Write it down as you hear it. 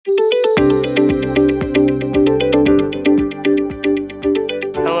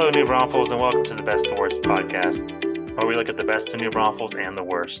Braunfels, and welcome to the Best to Worst podcast, where we look at the best of New Braunfels and the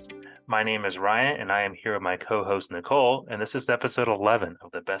worst. My name is Ryan, and I am here with my co-host Nicole, and this is episode 11 of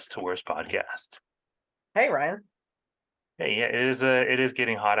the Best to Worst podcast. Hey, Ryan. Hey, yeah, it is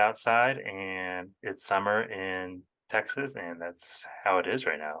getting hot outside, and it's summer in Texas, and that's how it is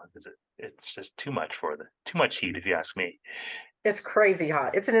right now. It's just too much heat, if you ask me. It's crazy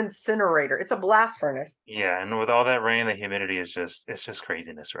hot. It's an incinerator. It's a blast furnace. Yeah, and with all that rain, the humidity is just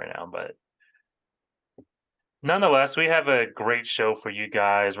craziness right now, but nonetheless, we have a great show for you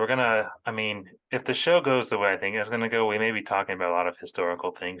guys. If the show goes the way I think it's going to go, we may be talking about a lot of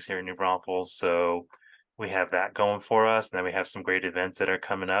historical things here in New Braunfels. So we have that going for us. And then we have some great events that are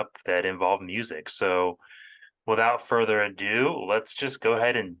coming up that involve music. So without further ado, let's just go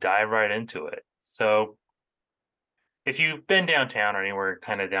ahead and dive right into it. So if you've been downtown or anywhere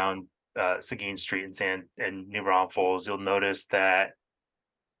kind of down Seguin Street in New Braunfels, you'll notice that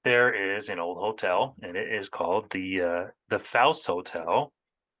there is an old hotel, and it is called the Faust Hotel.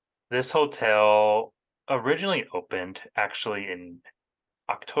 This hotel originally opened actually in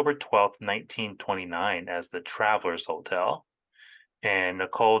October 12th, 1929, as the Travelers Hotel. And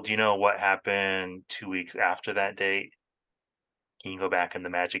Nicole, do you know what happened 2 weeks after that date? Can you go back in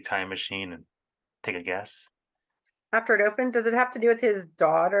the magic time machine and take a guess? After it opened, does it have to do with his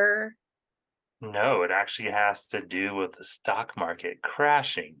daughter? No, it actually has to do with the stock market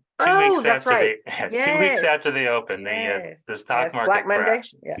crashing. Two Oh, weeks that's after right. they 2 weeks Yes. after they opened, the Yes. stock Yes. market Black Monday.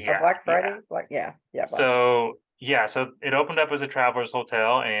 crashed. Yeah. Or Yeah, Black yeah. Friday. Black. Yeah. Yeah. Black. So it opened up as a travelers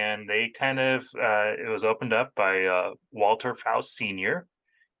hotel, and they kind of it was opened up by Walter Faust Sr.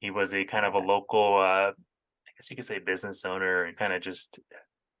 He was a kind of a Okay. local, I guess you could say, business owner, and kind of just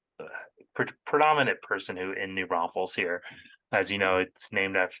uh, predominant person who in New Braunfels here. As you know, it's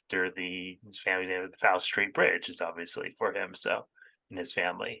named after his family name of the Faust Street Bridge is obviously for him, so and his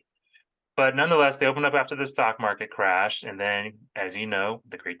family. But nonetheless, they opened up after the stock market crashed, and then, as you know,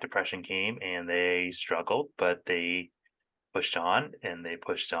 the Great Depression came, and they struggled, but they pushed on, and they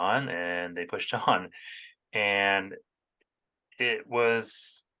pushed on, and they pushed on, and it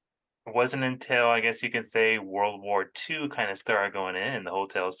wasn't until, I guess you can say, World War II kind of started going in, and the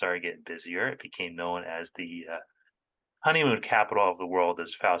hotel started getting busier. It became known as the honeymoon capital of the world,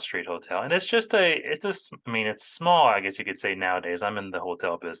 is Faust Street Hotel, and it's small, I guess you could say nowadays. I'm in the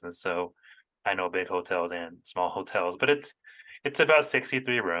hotel business, so I know big hotels and small hotels, but it's about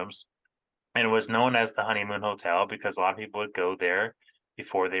 63 rooms, and it was known as the honeymoon hotel because a lot of people would go there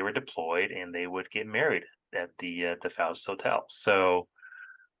before they were deployed, and they would get married at the Faust Hotel. So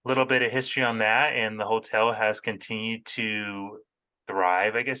a little bit of history on that, and the hotel has continued to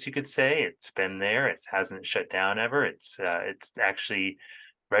thrive, I guess you could say. It's been there. It hasn't shut down ever. It's actually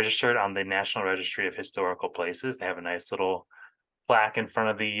registered on the National Registry of Historical Places. They have a nice little plaque in front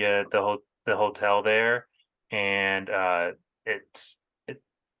of the hotel there, and it's it,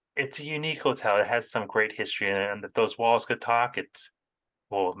 it's a unique hotel. It has some great history in it, and if those walls could talk,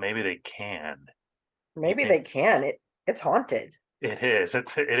 maybe they can. You Maybe think? they can. It's haunted. It is.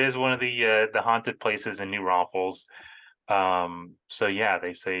 It is one of the haunted places in New Braunfels. So yeah,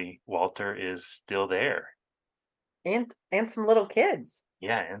 they say Walter is still there. And some little kids.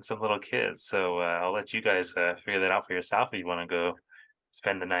 Yeah, and some little kids. So I'll let you guys figure that out for yourself if you want to go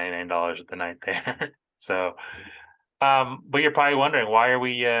spend the $99 at the night there. So, but you're probably wondering, why are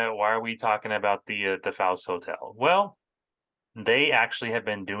we talking about the Faust Hotel? Well, they actually have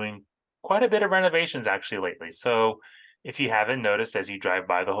been doing quite a bit of renovations actually lately. So if you haven't noticed, as you drive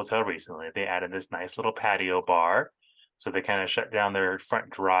by the hotel recently, they added this nice little patio bar. So they kind of shut down their front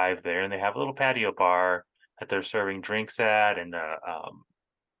drive there, and they have a little patio bar that they're serving drinks at, and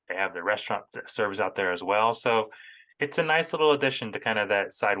they have the restaurant that serves out there as well. So it's a nice little addition to kind of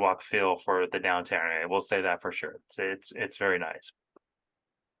that sidewalk feel for the downtown area. We'll say that for sure. It's very nice.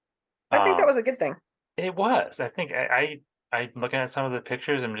 I think that Um, was a good thing. it was. I think I'm looking at some of the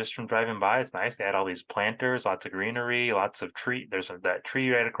pictures and just from driving by, it's nice. They had all these planters, lots of greenery, lots of tree. That tree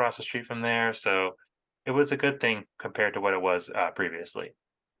right across the street from there. So it was a good thing compared to what it was previously.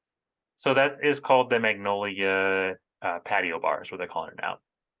 So that is called the Magnolia Patio Bar, is what they're calling it now.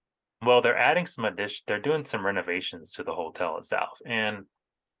 Well, they're adding some addition. They're doing some renovations to the hotel itself, and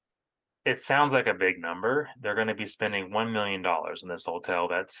it sounds like a big number. They're going to be spending $1 million in this hotel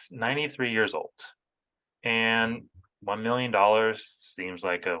that's 93 years old. And $1 million seems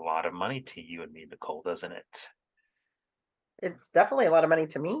like a lot of money to you and me, Nicole, doesn't it? It's definitely a lot of money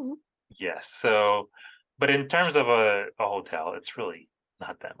to me. Yes. So, but in terms of a hotel, it's really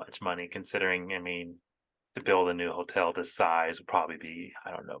not that much money considering, to build a new hotel this size would probably be,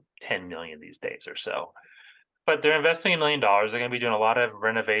 I don't know, 10 million these days or so. But they're investing $1 million. They're gonna be doing a lot of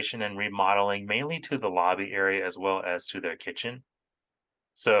renovation and remodeling, mainly to the lobby area as well as to their kitchen.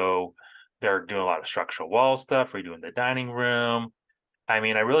 So they're doing a lot of structural wall stuff, redoing the dining room. I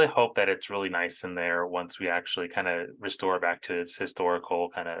mean, I really hope that it's really nice in there once we actually kind of restore back to its historical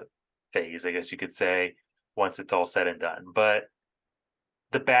kind of phase, I guess you could say, once it's all said and done. But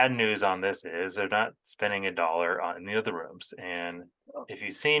the bad news on this is they're not spending $1 on any of the rooms. And if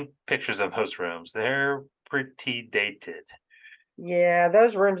you've seen pictures of those rooms, they're pretty dated. Yeah,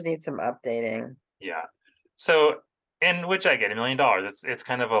 those rooms need some updating. Yeah. So, and which I get, $1 million. It's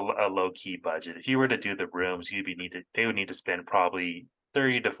kind of a low key budget. If you were to do the rooms, they would need to spend probably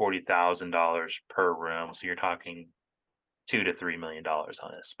 $30,000 to $40,000 per room. So you're talking $2 to $3 million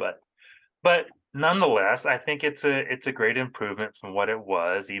on this. But nonetheless, I think it's a great improvement from what it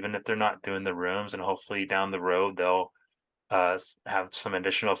was, even if they're not doing the rooms. And hopefully down the road they'll have some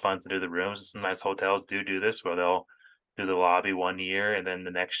additional funds to do the rooms. Some nice hotels do this, where they'll do the lobby one year and then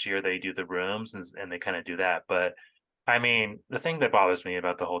the next year they do the rooms, and they kind of do that. But I mean, the thing that bothers me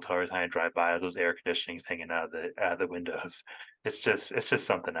about the hotel every time I drive by are those air conditionings hanging out of the windows. It's just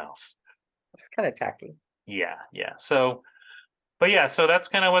something else. It's kind of tacky. Yeah, yeah. So, but yeah, so that's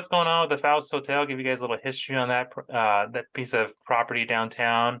kind of what's going on with the Faust Hotel. Give you guys a little history on that piece of property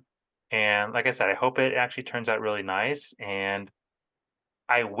downtown. And like I said, I hope it actually turns out really nice. And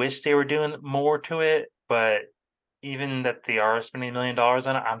I wish they were doing more to it, but even that they are spending $1 million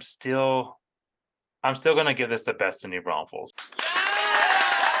on it, I'm still gonna give this the best in New Braunfels.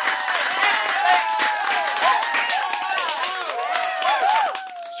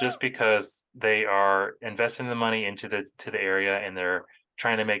 It's just because they are investing the money into the area, and they're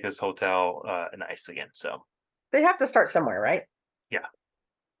trying to make this hotel nice again. So They have to start somewhere, right? yeah,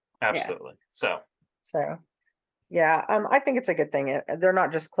 Yeah. absolutely. So So, yeah, I think it's a good thing. They're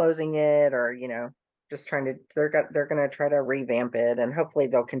not just closing it or, just trying to they're going to try to revamp it, and hopefully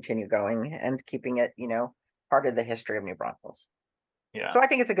they'll continue going and keeping it, part of the history of New Braunfels. yeah, So I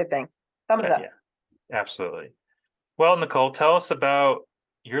think it's a good thing. Thumbs up. yeah, absolutely. Well, Nicole, tell us about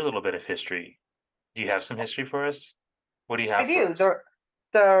your little bit of history. Do you have some history for us? What do you I have for do. us?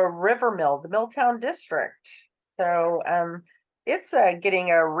 The River Mill, the Milltown District. So it's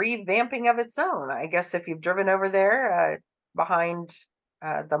getting a revamping of its own. I guess if you've driven over there, behind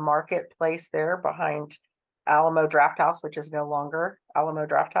the marketplace there, behind Alamo Draft House, which is no longer Alamo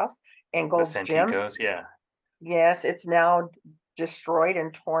Draft House, and The Gold's Gym. Santikos, yeah. Yes, it's now destroyed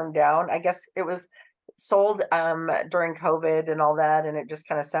and torn down. I guess it was sold during COVID and all that, and it just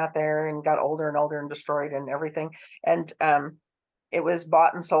kind of sat there and got older and older and destroyed and everything. And it was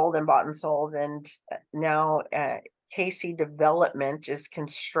bought and sold and bought and sold, and now Casey Development is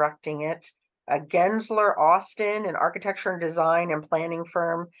constructing it. Gensler Austin, an architecture and design and planning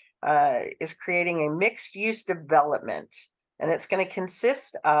firm, is creating a mixed-use development, and it's going to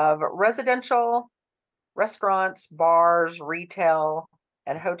consist of residential, restaurants, bars, retail,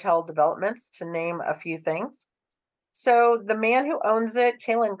 and hotel developments, to name a few things. So the man who owns it,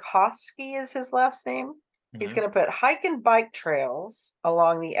 Kalen Koski is his last name. He's Mhm. going to put hike and bike trails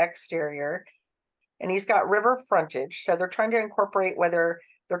along the exterior, and he's got river frontage. So they're trying to incorporate whether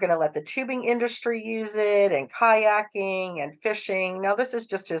they're going to let the tubing industry use it, and kayaking and fishing. Now, this is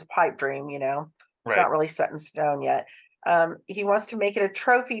just his pipe dream, it's Right. not really set in stone yet. He wants to make it a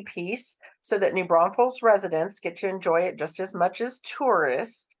trophy piece so that New Braunfels residents get to enjoy it just as much as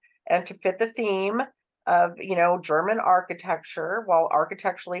tourists, and to fit the theme of, German architecture, while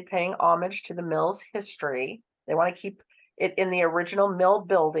architecturally paying homage to the mill's history. They want to keep it in the original mill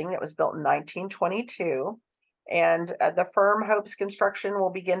building that was built in 1922. And the firm hopes construction will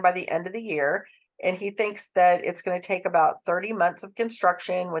begin by the end of the year. And he thinks that it's going to take about 30 months of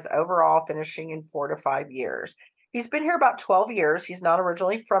construction, with overall finishing in 4 to 5 years. He's been here about 12 years. He's not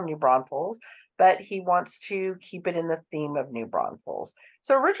originally from New Braunfels, but he wants to keep it in the theme of New Braunfels.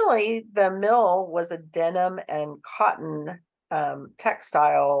 So originally, the mill was a denim and cotton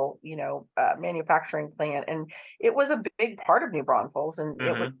textile, manufacturing plant, and it was a big part of New Braunfels, and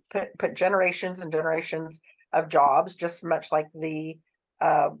it would Mhm. put generations and generations of jobs, just much like the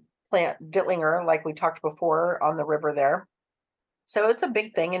plant Dittlinger, like we talked before, on the river there. So it's a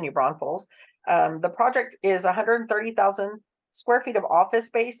big thing in New Braunfels. The project is 130,000 square feet of office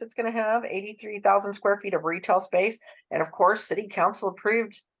space. It's going to have 83,000 square feet of retail space. And of course, city council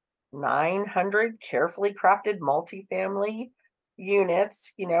approved 900 carefully crafted multifamily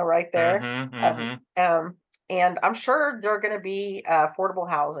units, right there. Mhm. Um, Mhm. um, and I'm sure there are going to be affordable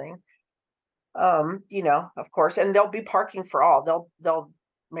housing, of course, and there'll be parking for all. They'll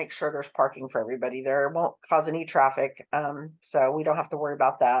make sure there's parking for everybody there. It won't cause any traffic. So we don't have to worry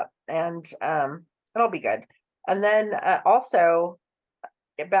about that. And it'll be good. And then also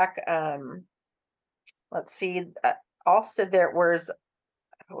back, let's see, also there was,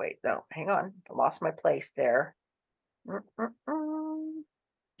 oh wait, no, hang on, I lost my place there.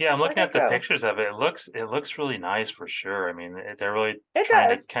 Yeah, I'm Where'd looking it at the go? pictures of it. It looks really nice for sure. I mean, they're really It trying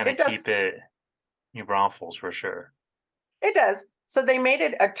to does. kind of It keep does. it New Braunfels for sure. It does. So they made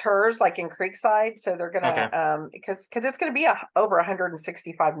it a TERS like in Creekside. So they're gonna Okay. because it's gonna be over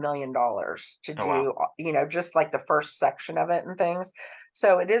 $165 million to Oh wow. do just like the first section of it and things.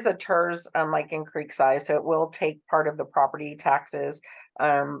 So it is a TERS like in Creekside. So it will take part of the property taxes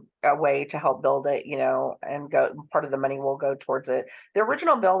away to help build it, and go part of the money will go towards it. The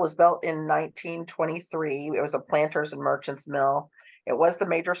original mill was built in 1923. It was a planters and merchants mill. It was the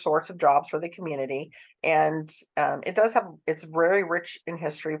major source of jobs for the community, and it's very rich in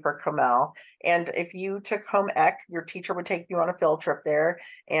history for Comal. And if you took home ec, your teacher would take you on a field trip there,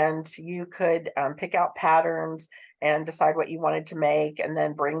 and you could pick out patterns and decide what you wanted to make, and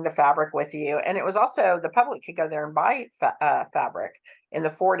then bring the fabric with you. And it was also the public could go there and buy fabric in the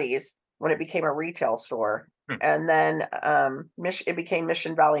 40s when it became a retail store. Hmm. And then it became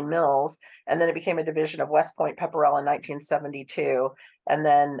Mission Valley Mills, and then it became a division of West Point Pepperell in 1972, and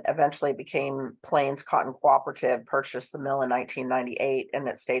then eventually it became Plains Cotton Cooperative, purchased the mill in 1998, and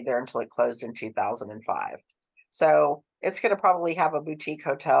it stayed there until it closed in 2005. So it's going to probably have a boutique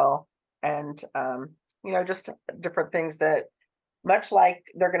hotel, and just different things that, much like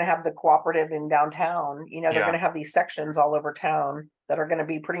they're going to have the cooperative in downtown, they're going Yeah. to have these sections all over town that are going to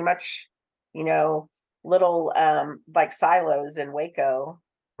be pretty much, you know, little like silos in Waco.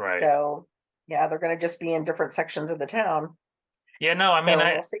 Right. So yeah, they're going to just be in different sections of the town. Yeah, no, I mean, So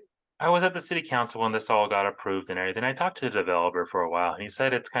I we'll see. I was at the city council when this all got approved and everything. I talked to the developer for a while, and he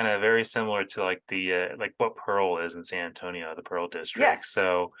said it's kind of very similar to like the like what Pearl is in San Antonio, the Pearl district. Yes.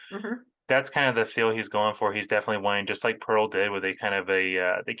 So Hmm. that's kind of the feel he's going for. He's definitely wanting, just like Pearl did, where they kind of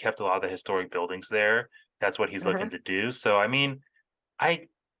they kept a lot of the historic buildings there. That's what he's looking Hmm. to do. So I mean, I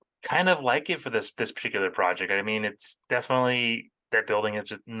kind of like it for this particular project. I mean, it's definitely that building is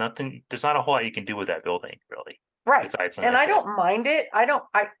just nothing. There's not a whole lot you can do with that building, really, Right. besides something And like I this. don't mind it.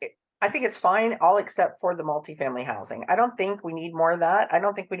 I think it's fine, all except for the multifamily housing. I don't think we need more of that. I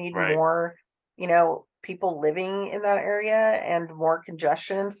don't think we need Right. more, people living in that area and more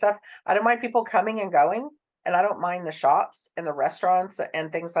congestion and stuff. I don't mind people coming and going, and I don't mind the shops and the restaurants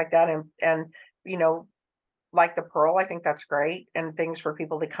and things like that. And you know, like the Pearl, I think that's great, and things for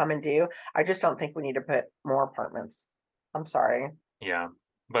people to come and do. I just don't think we need to put more apartments. I'm sorry. Yeah.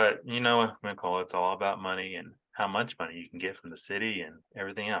 But you know, Nicole, it's all about money and how much money you can get from the city and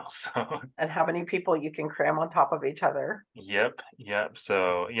everything else. So And how many people you can cram on top of each other. yep, yep.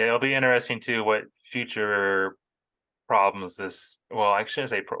 So yeah, it'll be interesting too what future problems this, well, I shouldn't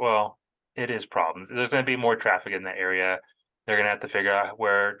say well, it is problems. There's going to be more traffic in that area. They're going to have to figure out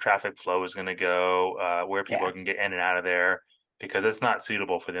where traffic flow is going to go, where people Yeah. can get in and out of there, because it's not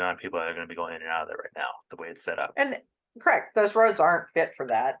suitable for the amount of people that are going to be going in and out of there right now, the way it's set up. And correct, those roads aren't fit for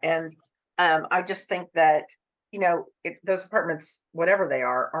that. And I just think that, those apartments, whatever they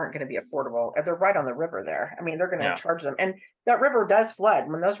are, aren't going to be affordable. They're right on the river there. I mean, they're going to Yeah. charge them. And that river does flood.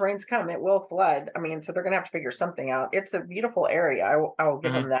 When those rains come, it will flood. I mean, so they're going to have to figure something out. It's a beautiful area. I will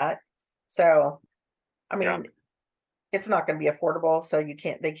give Hmm. them that. So, I Yeah. mean, it's not going to be affordable. So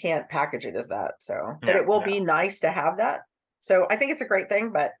they can't package it as that. So, but Yeah. it will Yeah. be nice to have that. So I think it's a great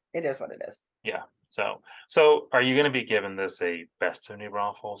thing, but it is what it is. Yeah. So are you going to be giving this a best of New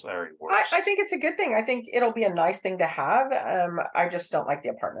Braunfels or a I worst? think it's a good thing. I think it'll be a nice thing to have. I just don't like the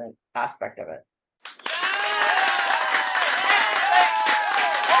apartment aspect of it.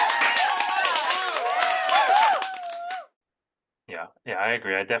 Yeah. Yeah, I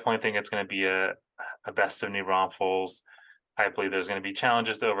agree. I definitely think it's going to be a best of New Braunfels. I believe there's going to be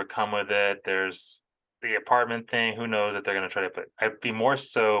challenges to overcome with it. There's the apartment thing. Who knows if they're going to try to put? I'd be more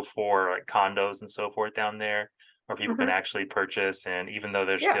so for like condos and so forth down there, where people can Hmm. actually purchase. And even though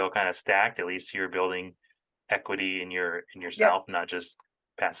they're Yeah. still kind of stacked, at least you're building equity in Yep. yourself, not just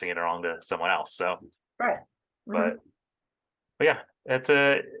passing it along to someone else. So, Right. Hmm. but but yeah, it's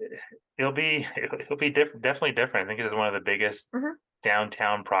a it'll be different, definitely different. I think it is one of the biggest Hmm.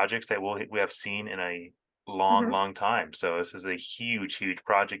 downtown projects that we have seen in a long, Hmm. long time. So this is a huge, huge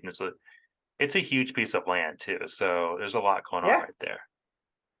project, and it's a huge piece of land too. So there's a lot going on Yeah. right there.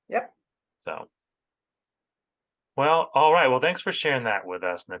 Yep. So well, all right. Well, thanks for sharing that with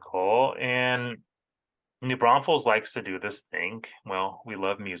us, Nicole. And New Braunfels likes to do this thing. Well, we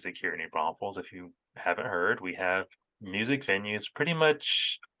love music here in New Braunfels. If you haven't heard, we have music venues pretty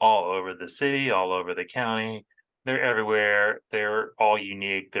much all over the city, all over the county. They're everywhere. They're all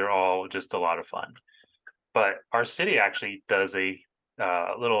unique. They're all just a lot of fun. But our city actually does a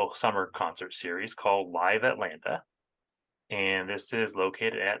little summer concert series called Live Atlanta. And this is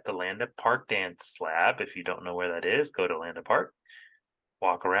located at the Landa Park Dance Lab. If you don't know where that is, go to Landa Park,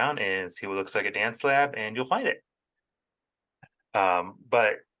 walk around and see what looks like a dance lab, and you'll find it.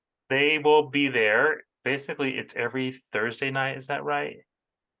 But they will be there. Basically, it's every Thursday night. Is that right?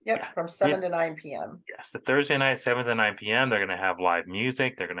 Yep, Yeah. from 7 to 9 p.m. Yes, the Thursday night, 7 to 9 p.m. They're going to have live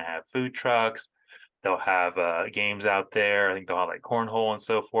music. They're going to have food trucks. They'll have games out there. I think they'll have like cornhole and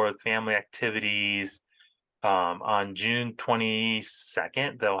so forth, family activities. On June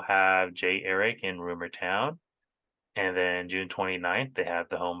 22nd, they'll have Jay Eric in Rumor Town. And then June 29th, they have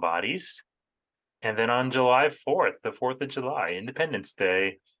the Homebodies. And then on July 4th, the 4th of July, Independence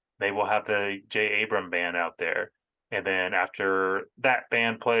Day, they will have the J. Abram band out there. And then after that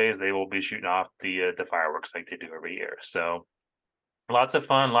band plays, they will be shooting off the fireworks like they do every year. So lots of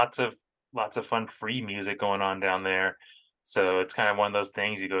fun, lots of fun free music going on down there. So it's kind of one of those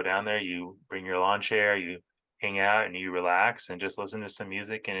things. You go down there, you bring your lawn chair, you hang out, and you relax and just listen to some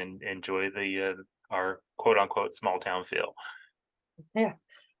music and enjoy the our quote unquote small town feel. Yeah.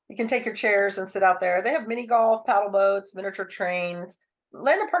 You can take your chairs and sit out there. They have mini golf, paddle boats, miniature trains.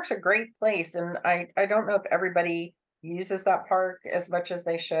 Landa Park's a great place, and I don't know if everybody uses that park as much as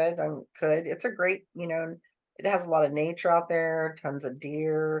they should and could. It's a great, it has a lot of nature out there, tons of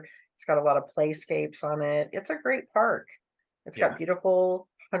deer. It's got a lot of playscapes on it. It's a great park. It's Yeah. got beautiful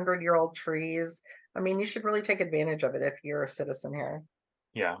 100-year-old trees. I mean, you should really take advantage of it if you're a citizen here.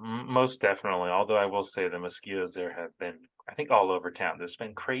 Yeah, most definitely. Although I will say the mosquitoes there have been, I think, all over town. It's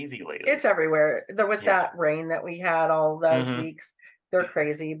been crazy lately. It's everywhere. With Yeah. that rain that we had all those Mhm. weeks, they're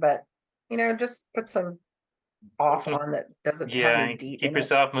crazy. But just put some off Some- on that doesn't have Yeah, any and DEET keep in it.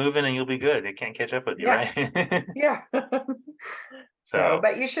 yourself moving and you'll be good. They can't catch up with you, Yeah. right? Yeah. So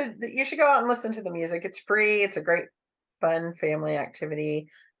But you should go out and listen to the music. It's free. It's a great fun family activity.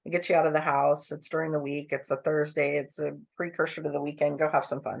 It gets you out of the house. It's during the week. It's a Thursday. It's a precursor to the weekend. Go have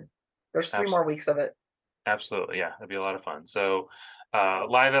some fun. There's 3 more weeks of it. absolutely, yeah, it'd be a lot of fun. So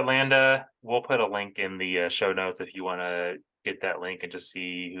Live Atlanta, we'll put a link in the show notes if you want to get that link and just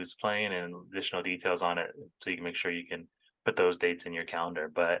see who's playing and additional details on it, so you can make sure you can put those dates in your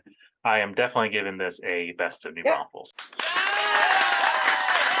calendar. But I am definitely giving this a best of New Yeah. Braunfels.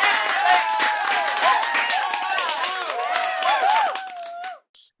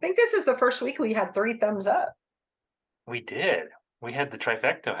 I think this is the first week we had 3 thumbs up. We did. We had the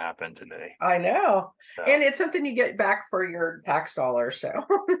trifecta happen today. I know. So. And it's something you get back for your tax dollars. So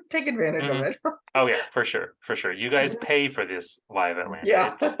take advantage of it. Oh yeah, for sure. For sure. You guys pay for this Live Atlanta.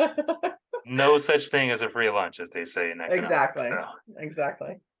 Yeah. It's no such thing as a free lunch, as they say in economics. Exactly. So.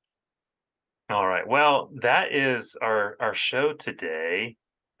 Exactly. All right. Well, that is our show today.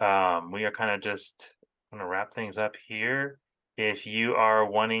 We are kind of just going to wrap things up here. If you are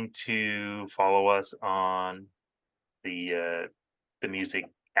wanting to follow us on the music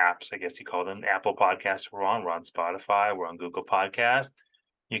apps, I guess you call them, Apple Podcasts, we're on Spotify, we're on Google Podcast.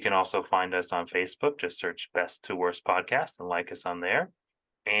 You can also find us on Facebook. Just search Best to Worst Podcast and like us on there.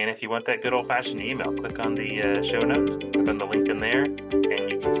 And if you want that good old-fashioned email, click on the show notes, click on the link in there,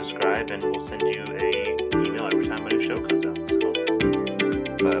 and you can subscribe, and we'll send you an email every time a new show comes out. So,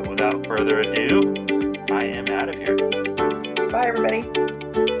 but without further ado, I am out of here. Bye,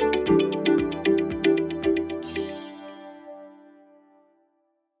 everybody.